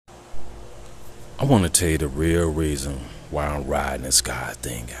I want to tell you the real reason why I'm riding this God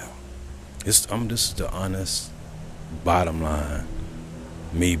thing out. This is the honest bottom line,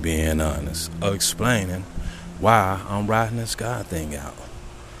 me being honest, of explaining why I'm riding this God thing out.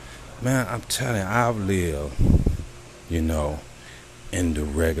 Man, I'm telling you, I've lived, you know, in the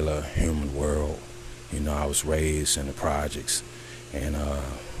regular human world. I was raised in the projects, and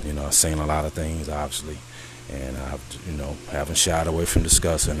I've seen a lot of things, obviously, and haven't shied away from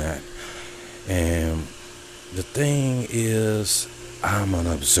discussing that. And the thing is, I'm an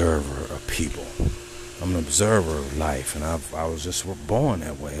observer of people. I'm an observer of life, and I was just born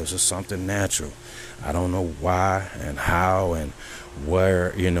that way. It was just something natural. I don't know why and how and where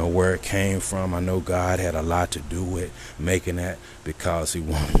it came from. I know God had a lot to do with making that, because He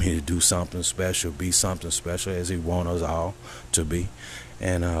wanted me to do something special, be something special, as He wants us all to be.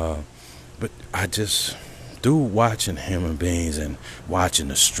 And but I just, through watching human beings and watching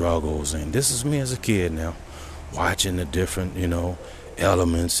the struggles, and this is me as a kid now, watching the different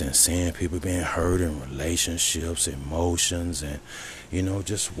elements and seeing people being hurt in relationships, emotions, and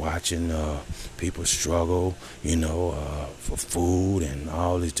just watching people struggle for food and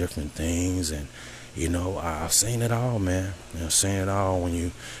all these different things. And I've seen it all, man. Seen it all. When you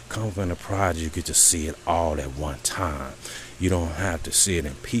come from the project, you get to see it all at one time. You don't have to see it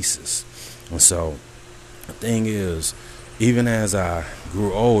in pieces. And so the thing is, even as I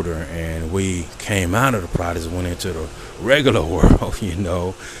grew older and we came out of the projects and went into the regular world,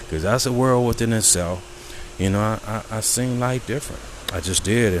 because that's a world within itself, I seen life different. I just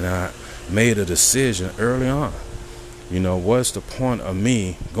did, and I made a decision early on. What's the point of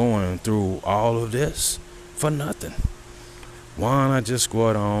me going through all of this for nothing? Why don't I just go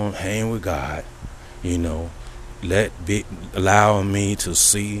out on, hang with God, allowing me to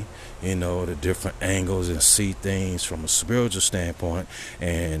see the different angles and see things from a spiritual standpoint,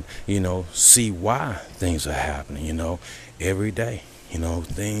 and see why things are happening every day.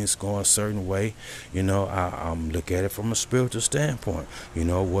 Things go a certain way. I'm look at it from a spiritual standpoint.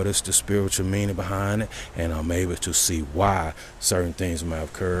 What is the spiritual meaning behind it, and I'm able to see why certain things may have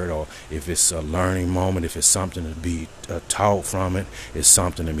occurred, or if it's a learning moment, if it's something to be taught from it, it's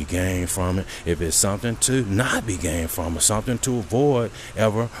something to be gained from it, if it's something to not be gained from it, something to avoid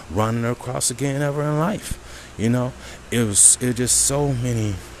ever running across again ever in life. It's just so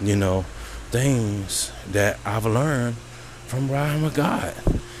many things that I've learned from riding with God.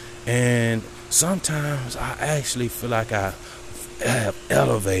 And sometimes I actually feel like I have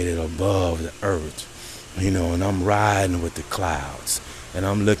elevated above the earth, and I'm riding with the clouds, and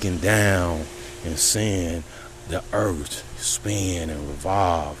I'm looking down and seeing the earth spin and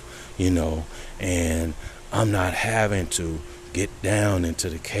revolve, and I'm not having to get down into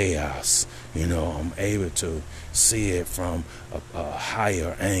the chaos. I'm able to see it from a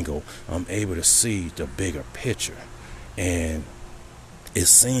higher angle. I'm able to see the bigger picture. And it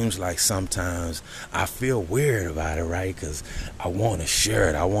seems like sometimes I feel weird about it, right? Because I want to share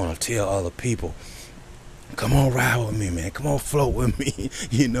it. I want to tell other people, come on, ride with me, man. Come on, float with me,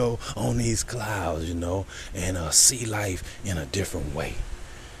 on these clouds, and see life in a different way.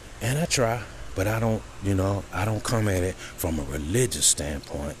 And I try, but I don't come at it from a religious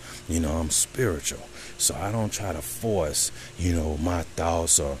standpoint. I'm spiritual. So I don't try to force, my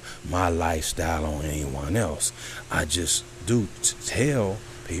thoughts or my lifestyle on anyone else. I just do tell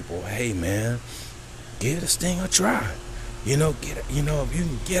people, hey, man, give this thing a try. If you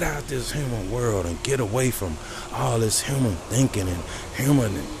can get out this human world and get away from all this human thinking and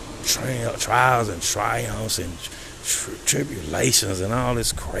human trials and triumphs and tribulations and all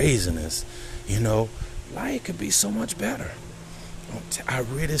this craziness, life could be so much better. I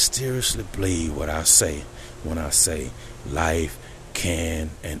really seriously believe what I say when I say life can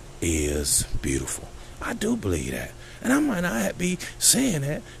and is beautiful. I do believe that. And I might not be saying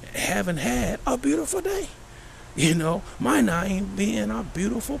that, haven't had a beautiful day. Might not even be in a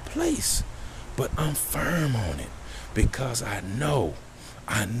beautiful place. But I'm firm on it, because I know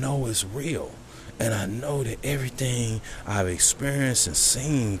it's real. And I know that everything I've experienced and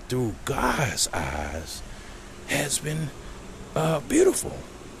seen through God's eyes has been beautiful.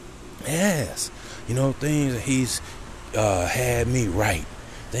 Yes. Things that He's had me write,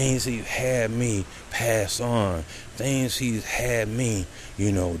 things He had me pass on, things He's had me,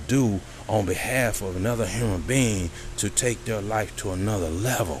 do on behalf of another human being to take their life to another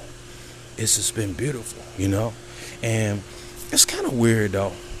level. It's just been beautiful, And it's kind of weird,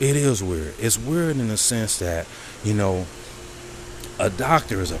 though. It is weird. It's weird in the sense that, a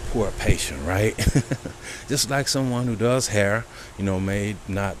doctor is a poor patient, right? Just like someone who does hair, may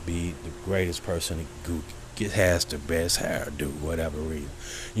not be the greatest person to has the best hairdo, whatever reason.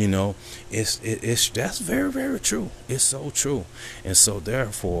 You know, it's that's very, very true. It's so true. And so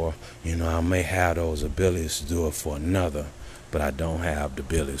therefore, you know, I may have those abilities to do it for another, but I don't have the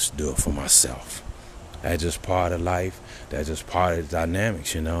abilities to do it for myself. That's just part of life. That's just part of the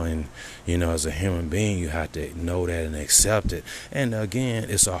dynamics, you know. And, you know, as a human being, you have to know that and accept it. And again,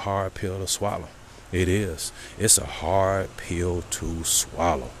 it's a hard pill to swallow. It is. It's a hard pill to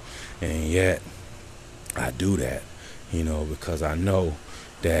swallow. And yet, I do that, you know, because I know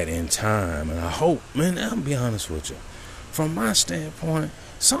that in time, and I hope, man, I'll be honest with you. From my standpoint,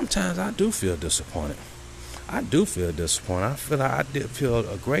 sometimes I do feel disappointed. I do feel disappointed. I feel like I did feel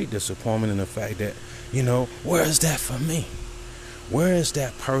a great disappointment in the fact that, you know, where is that for me? Where is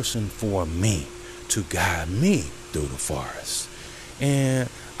that person for me to guide me through the forest? And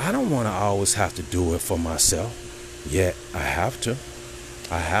I don't want to always have to do it for myself, yet I have to.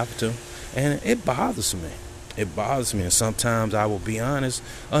 I have to. And it bothers me. It bothers me. And sometimes I will be honest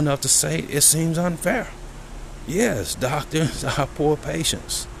enough to say it seems unfair. Yes, doctors are poor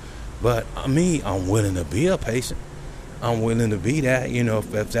patients. But me, I'm willing to be a patient. I'm willing to be that, you know,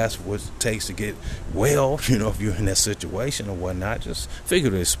 if that's what it takes to get well, you know, if you're in that situation or whatnot, just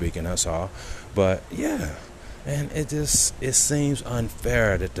figuratively speaking, that's all. But yeah, and it seems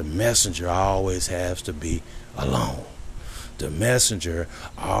unfair that the messenger always has to be alone. The messenger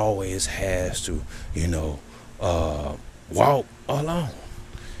always has to, you know, walk alone.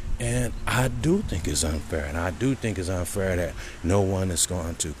 And I do think it's unfair. And I do think it's unfair that no one is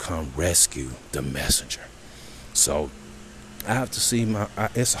going to come rescue the messenger. So I have to see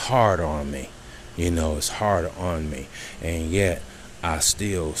it's harder on me. You know, it's harder on me. And yet I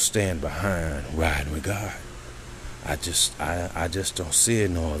still stand behind riding with God. I just don't see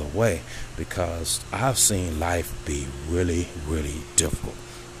it no other way, because I've seen life be really, really difficult.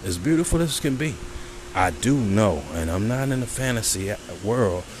 As beautiful as it can be, I do know, and I'm not in a fantasy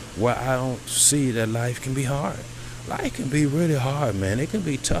world where I don't see that life can be hard. Life can be really hard, man. It can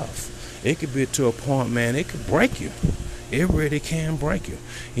be tough. It could be to a point, man, it could break you. It really can break you,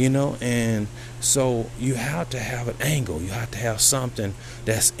 you know. And so you have to have an angle. You have to have something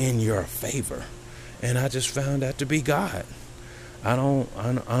that's in your favor. And I just found that to be God. God,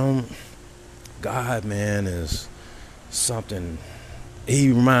 man, is something. He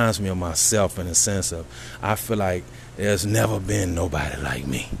reminds me of myself in the sense of, I feel like there's never been nobody like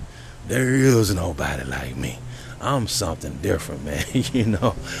me. There is nobody like me. I'm something different, man. You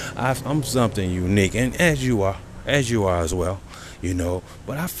know, I'm something unique, and as you are as well, you know.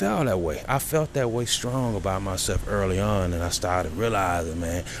 But I felt that way. I felt that way strong about myself early on, and I started realizing,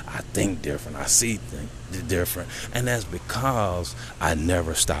 man, I think different. I see things different, and that's because I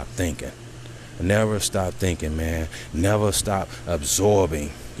never stopped thinking. Never stop thinking, man. Never stop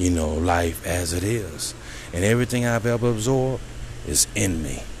absorbing, you know, life as it is. And everything I've ever absorbed is in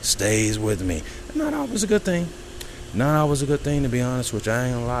me, stays with me. Not always a good thing. Not always a good thing, to be honest with you. I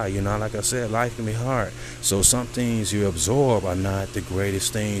ain't gonna lie. You know, like I said, life can be hard. So some things you absorb are not the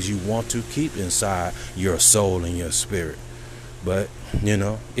greatest things you want to keep inside your soul and your spirit. But, you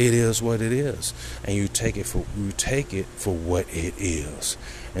know, it is what it is. And you take it for what it is.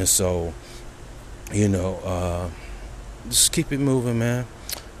 And so, you know, just keep it moving, man.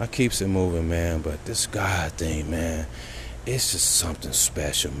 I keeps it moving, man. But this God thing, man, it's just something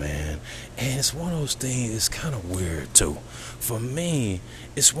special, man. And it's one of those things, it's kind of weird, too. For me,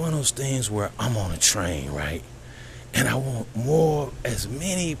 it's one of those things where I'm on a train, right? And I want as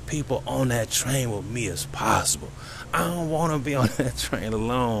many people on that train with me as possible. I don't want to be on that train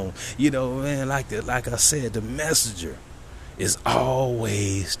alone. You know, man, like I said, the messenger is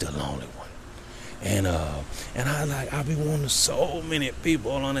always the lonely one. And I be wanting so many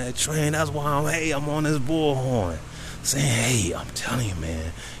people on that train. That's why I'm on this bullhorn, saying, hey, I'm telling you,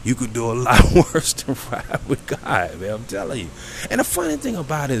 man, you could do a lot worse than ride with God, man. I'm telling you. And the funny thing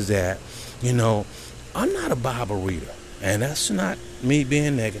about it is that, you know, I'm not a Bible reader, and that's not me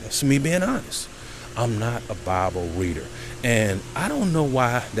being negative. It's me being honest. I'm not a Bible reader, and I don't know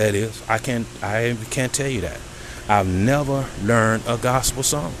why that is. I can't tell you that. I've never learned a gospel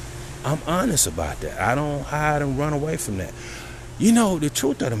song. I'm honest about that. I don't hide and run away from that. You know, the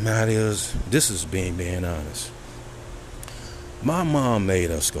truth of the matter is, this is being honest. My mom made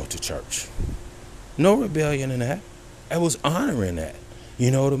us go to church. No rebellion in that. I was honoring that.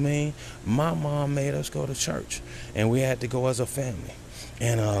 You know what I mean? My mom made us go to church, and we had to go as a family.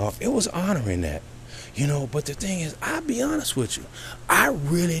 And it was honoring that. You know, but the thing is, I'll be honest with you. I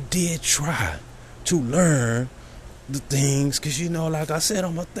really did try to learn the things, because, you know, like I said,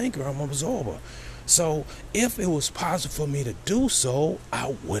 I'm a thinker, I'm an absorber. So if it was possible for me to do so,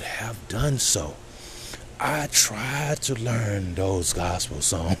 I would have done so. I tried to learn those gospel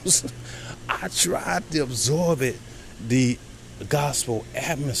songs. I tried to absorb it, the gospel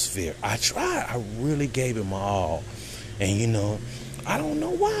atmosphere. I tried. I really gave it my all. And I don't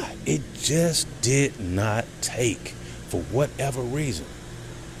know why. It just did not take for whatever reason.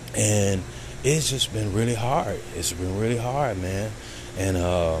 And it's just been really hard. It's been really hard, man. And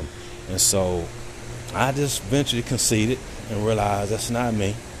so I just eventually conceded and realized that's not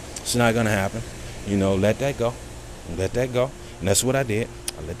me. It's not going to happen. Let that go. Let that go. And that's what I did.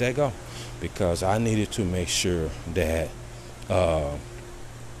 I let that go because I needed to make sure that, that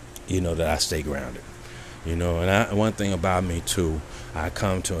I stay grounded. And one thing about me too, I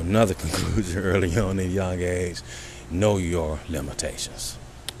come to another conclusion early on in young age. Know your limitations.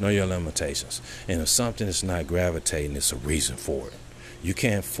 Know your limitations. And if something is not gravitating, it's a reason for it. You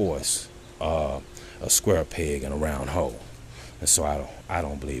can't force a square peg in a round hole. And so I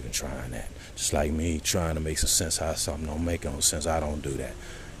don't believe in trying that. Just like me trying to make some sense out of something don't make no sense. I don't do that.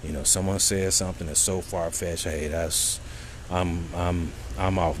 Someone says something that's so far-fetched, hey, I'm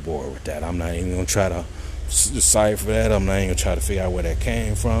off board with that. I'm not even gonna try to decipher that. I'm not even gonna try to figure out where that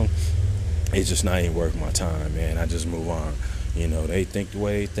came from. It's just not even worth my time, man. I just move on. They think the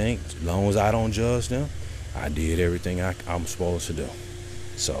way they think. As long as I don't judge them, I did everything I'm supposed to do.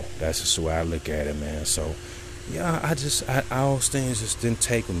 So that's just the way I look at it, man. So yeah, all those things just didn't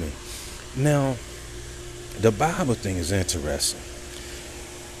take with me. Now, the Bible thing is interesting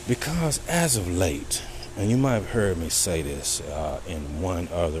because as of late, and you might have heard me say this in one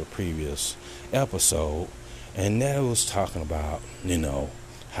other previous episode, and that was talking about,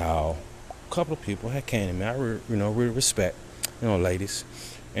 how a couple of people had came to me. I really respect, ladies,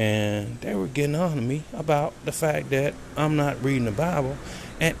 and they were getting on to me about the fact that I'm not reading the Bible,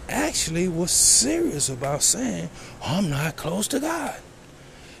 and actually was serious about saying I'm not close to God.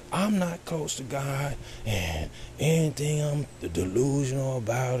 I'm not close to God, and anything I'm delusional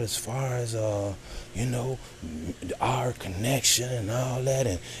about as far as our connection and all that,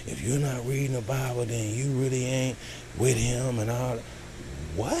 and if you're not reading the Bible, then you really ain't with Him and all that.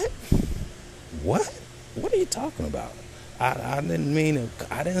 What are you talking about? I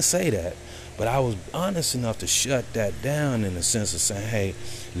didn't say that, but I was honest enough to shut that down in the sense of saying, hey,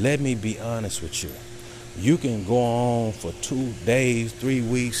 let me be honest with you. You can go on for 2 days, 3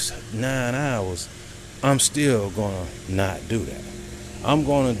 weeks, 9 hours. I'm still going to not do that. I'm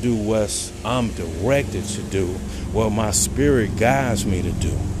going to do what I'm directed to do, what my spirit guides me to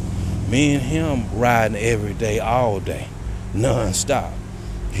do. Me and Him riding every day, all day, non-stop,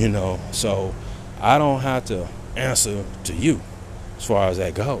 So I don't have to answer to you as far as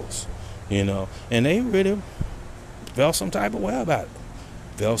that goes, And they really felt some type of way about it.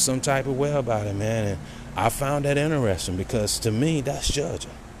 Man. And I found that interesting because to me, that's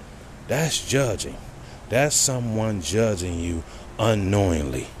judging. That's judging. That's someone judging you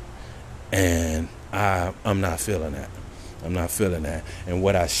unknowingly. And I'm not feeling that. I'm not feeling that. And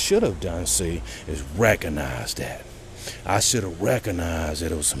what I should have done, is recognize that. I should have recognized that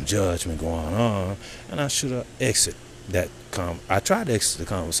there was some judgment going on, and I should have exited that. I tried to exit the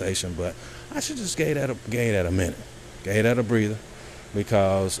conversation, but I should just gave that a minute, gave that a breather,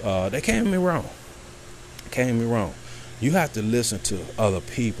 because they came me wrong. You have to listen to other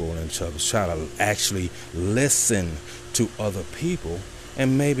people and try to actually listen to other people.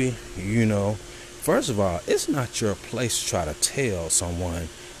 And maybe, first of all, it's not your place to try to tell someone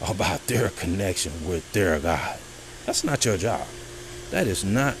about their connection with their God. That's not your job. That is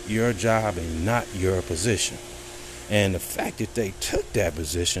not your job and not your position. And the fact that they took that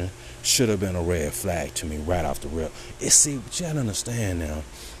position should have been a red flag to me right off the rip. But you gotta understand now,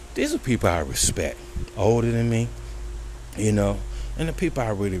 these are people I respect, older than me, and the people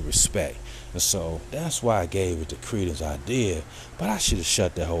I really respect. And so that's why I gave it the credence I did, but I should have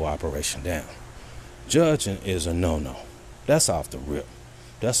shut that whole operation down. Judging is a no-no. That's off the rip.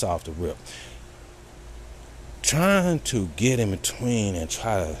 Trying to get in between and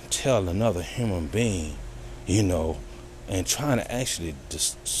try to tell another human being, and trying to actually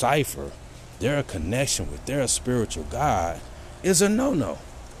decipher their connection with their spiritual God is a no-no.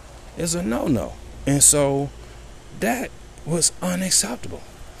 And so that was unacceptable.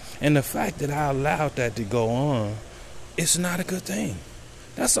 And the fact that I allowed that to go on, it's not a good thing.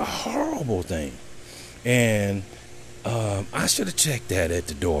 That's a horrible thing. And I should have checked that at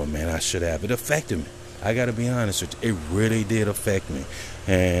the door, man. I should have. It affected me. I got to be honest with you. It really did affect me.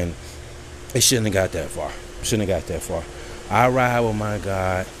 And it shouldn't have got that far. I ride with my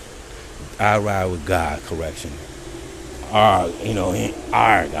God. I ride with God, correction. Our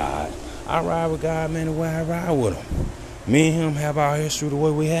God. I ride with God, man, the way I ride with Him. Me and Him have our history the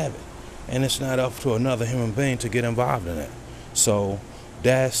way we have it. And it's not up to another human being to get involved in it. So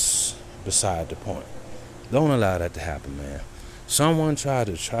that's beside the point. Don't allow that to happen, man. Someone try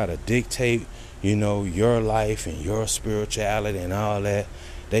to dictate, your life and your spirituality and all that.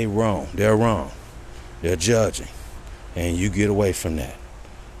 They're wrong. They're judging. And you get away from that.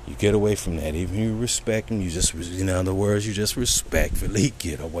 You get away from that. Even if you respect them, in other words, you just respectfully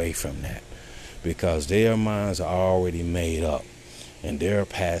get away from that. Because their minds are already made up. And they're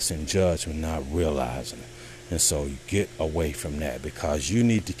passing judgment, not realizing it. And so you get away from that, because you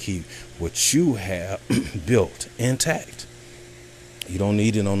need to keep what you have built intact. You don't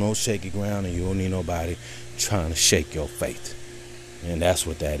need it on no shaky ground, and you don't need nobody trying to shake your faith. And that's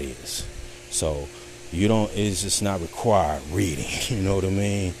what that is. So it's just not required reading. You know what I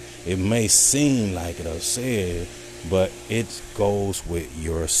mean? It may seem like it, I said, but it goes with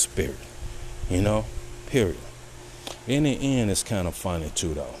your spirit. Period. In the end, it's kind of funny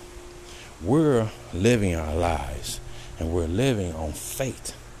too, though. We're living our lives, and we're living on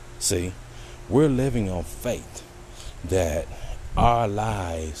faith. See, we're living on faith that our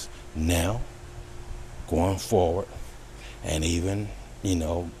lives now, going forward, and even,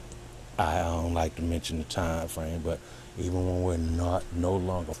 I don't like to mention the time frame, but even when we're no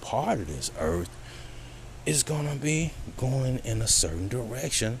longer part of this earth, it's going to be going in a certain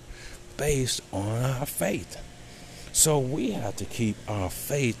direction based on our faith. So we have to keep our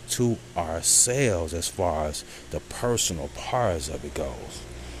faith to ourselves as far as the personal parts of it goes.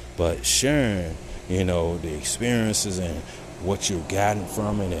 But sharing, the experiences and what you've gotten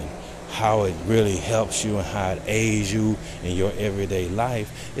from it and how it really helps you and how it aids you in your everyday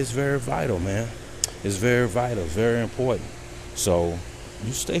life is very vital, man. It's very vital. It's very important. So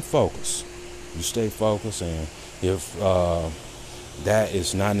you stay focused. And if that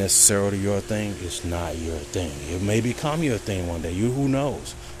is not necessarily your thing, it's not your thing. It may become your thing one day. Who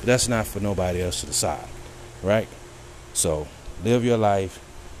knows? But that's not for nobody else to decide, right? So live your life,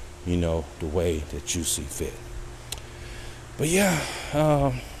 the way that you see fit. But yeah,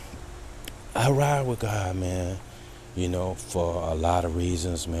 I ride with God, man, for a lot of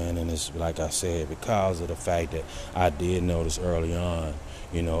reasons, man. And it's like I said, because of the fact that I did notice early on,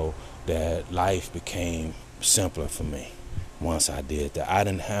 that life became simpler for me. Once I did that, I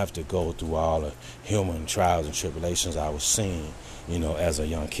didn't have to go through all the human trials and tribulations I was seeing, as a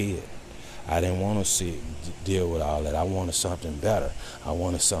young kid. I didn't want to deal with all that. I wanted something better. I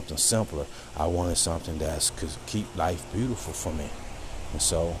wanted something simpler. I wanted something that could keep life beautiful for me. And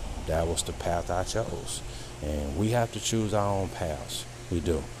so that was the path I chose. And we have to choose our own paths. We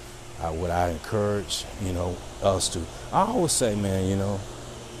do. What I encourage, us to, I always say, man,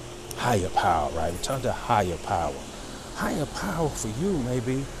 higher power, right? We talk to higher power. Higher power for you may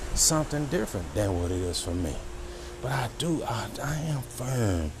be something different than what it is for me. But I am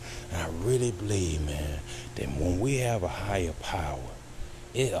firm, and I really believe, man, that when we have a higher power,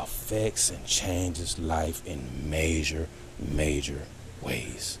 it affects and changes life in major, major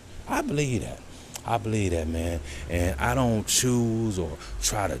ways. I believe that, man. And I don't choose or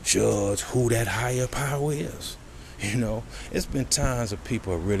try to judge who that higher power is. It's been times that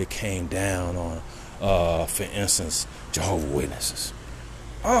people really came down on, for instance, Jehovah's Witnesses.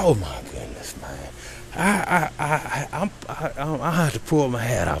 Oh my goodness, man! I had to pull my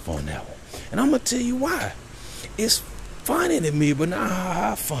hat off on that one, and I'm gonna tell you why. It's funny to me, but not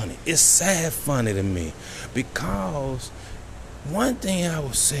how funny. It's sad funny to me, because one thing I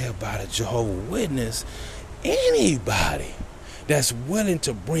would say about a Jehovah's Witness, anybody that's willing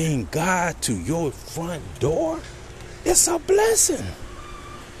to bring God to your front door, it's a blessing.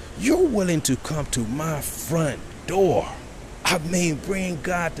 You're willing to come to my front door. Bring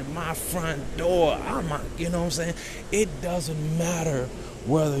God to my front door. You know what I'm saying? It doesn't matter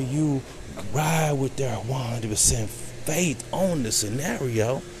whether you ride with their 100% faith on the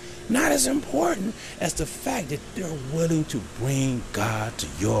scenario. Not as important as the fact that they're willing to bring God to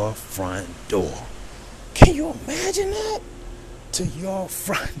your front door. Can you imagine that? To your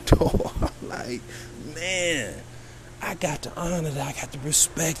front door. Like, man, I got to honor that. I got to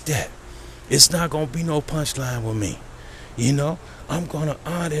respect that. It's not going to be no punchline with me. I'm going to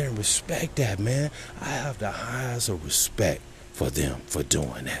honor and respect that, man. I have the highest of respect for them for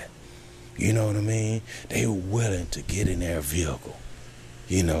doing that. You know what I mean? They were willing to get in their vehicle,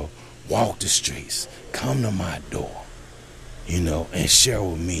 walk the streets, come to my door, and share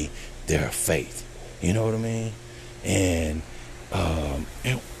with me their faith. You know what I mean? And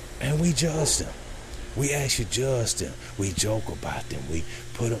we judge them. We actually judge them. We joke about them. We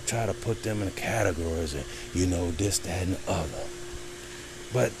try to put them in the categories and, this, that, and the other.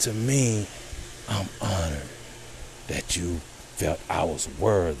 But to me, I'm honored that you felt I was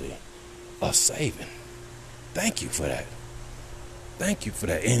worthy a saving. Thank you for that. Thank you for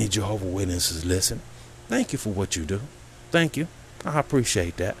that. Any Jehovah's Witnesses listen. Thank you for what you do. Thank you. I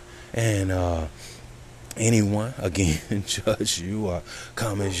appreciate that. And anyone, again, judge you or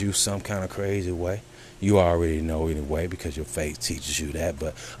come as you some kind of crazy way, you already know anyway because your faith teaches you that.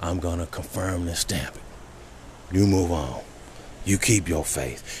 But I'm going to confirm and stamp it. You move on. You keep your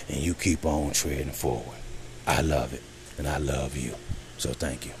faith and you keep on treading forward. I love it and I love you. So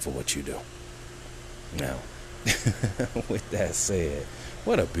thank you for what you do. Now, with that said,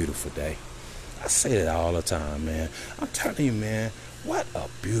 what a beautiful day. I say that all the time, man. I'm telling you, man, what a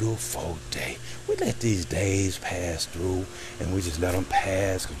beautiful day. We let these days pass through and we just let them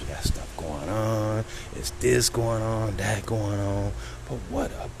pass because we got stuff going on. It's this going on, that going on. But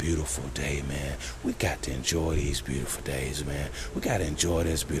what a beautiful day, man. We got to enjoy these beautiful days, man. We got to enjoy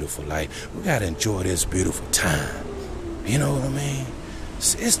this beautiful life. We got to enjoy this beautiful time. You know what I mean?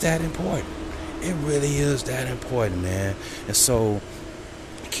 It's that important. It really is that important, man. And so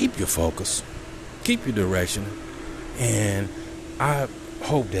keep your focus. Keep your direction. And I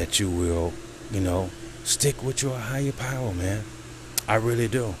hope that you will, stick with your higher power, man. I really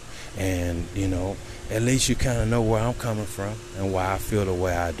do. And, at least you kind of know where I'm coming from and why I feel the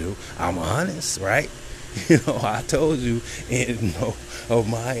way I do. I'm honest, right? I told you, of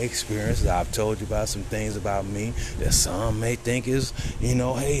my experiences. I've told you about some things about me that some may think is,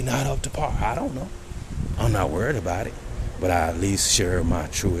 hey, not up to par. I don't know. I'm not worried about it. But I at least share my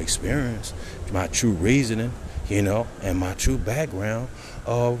true experience, my true reasoning, and my true background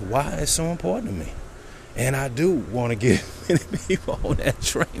of why it's so important to me. And I do want to get as many people on that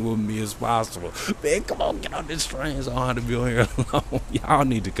train with me as possible. Man, come on, get on this train so I don't have to be on here alone. Y'all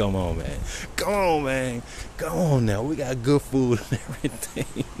need to come on, man. Come on, man. Come on now. We got good food and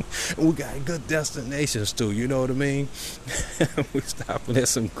everything. We got good destinations, too. You know what I mean? We stopping at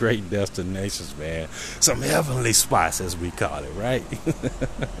some great destinations, man. Some heavenly spots, as we call it, right?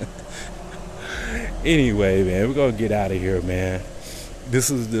 Anyway, man, we're going to get out of here, man. This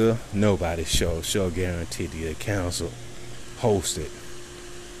is the Nobody Show guaranteed to get counsel, hosted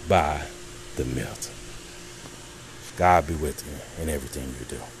by the Milton. God be with you in everything you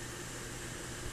do.